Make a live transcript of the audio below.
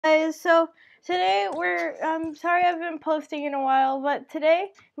guys, so today I'm sorry I've been posting in a while, but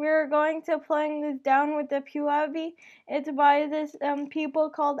today we're going to playing this Down with the Pew Abbey. It's by this people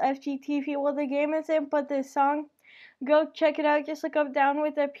called FGTV. Well, the game isn't, but this song, go check it out. Just look up Down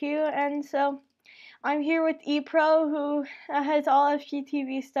with the Pew. And so I'm here with ePro, who has all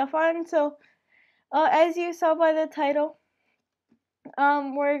FGTV stuff on. So as you saw by the title,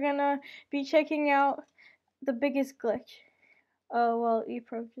 we're gonna be checking out the biggest glitch. Oh, well,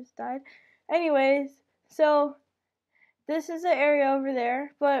 ePro just died. Anyways, so this is the area over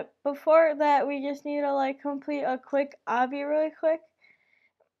there, but before that, we just need to, complete a quick obby really quick.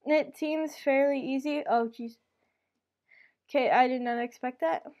 It seems fairly easy. Oh, jeez. Okay, I did not expect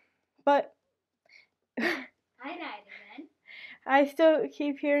that, but I died again. I still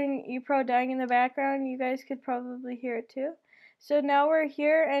keep hearing ePro dying in the background. You guys could probably hear it too. So now we're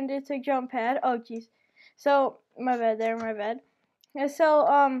here, and it's a jump pad. Oh, jeez. So, my bad. And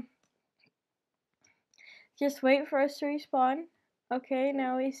so, just wait for us to respawn. Okay,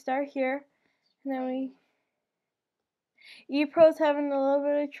 now we start here. And then ePro's having a little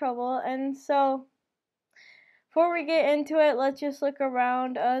bit of trouble. And so, before we get into it, let's just look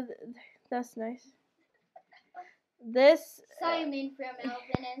around. That's nice. This... Simon from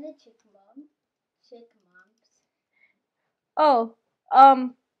Alvin and the Chipmunks. Oh,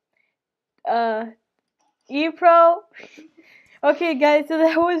 ePro... Okay, guys, so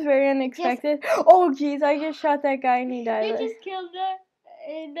that was very unexpected. Oh, jeez, I just shot that guy and he died. They just killed the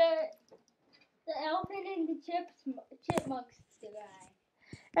Alvin and the Chipmunks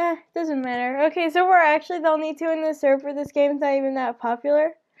guy. Doesn't matter. Okay, so we're actually the only two in the server. This game's not even that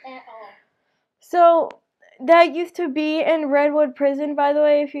popular. At all. So, that used to be in Redwood Prison, by the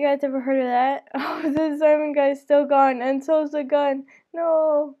way, if you guys ever heard of that. Oh, the Simon guy's still gone, and so's the gun.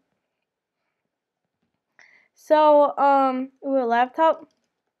 No. So, ooh, a laptop.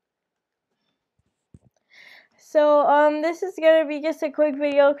 So, this is gonna be just a quick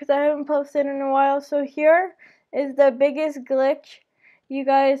video because I haven't posted in a while. So here is the biggest glitch you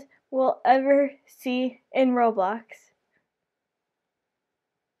guys will ever see in Roblox.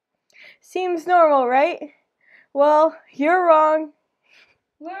 Seems normal, right? Well, you're wrong.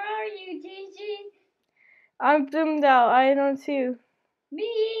 Where are you, Gigi? I'm zoomed out. I don't see you.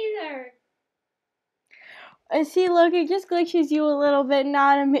 Me either. And see, look, it just glitches you a little bit,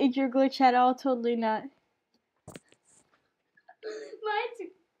 not a major glitch at all. Totally not.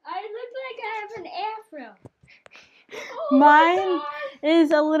 I look like I have an afro. Oh, mine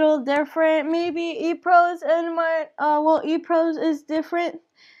is a little different. Maybe ePro's and mine. ePro's is different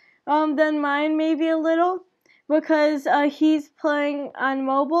than mine, maybe a little, because he's playing on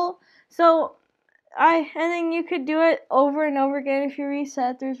mobile. So and then you could do it over and over again if you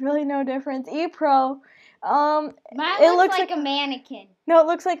reset. There's really no difference. ePro, mine it looks like a mannequin. No, it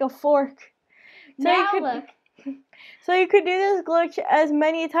looks like a fork. So now look. So you could do this glitch as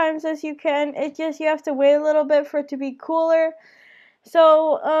many times as you can. It's just you have to wait a little bit for it to be cooler.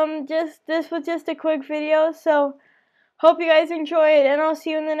 So this was just a quick video. So hope you guys enjoy it, and I'll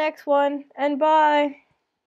see you in the next one. And bye.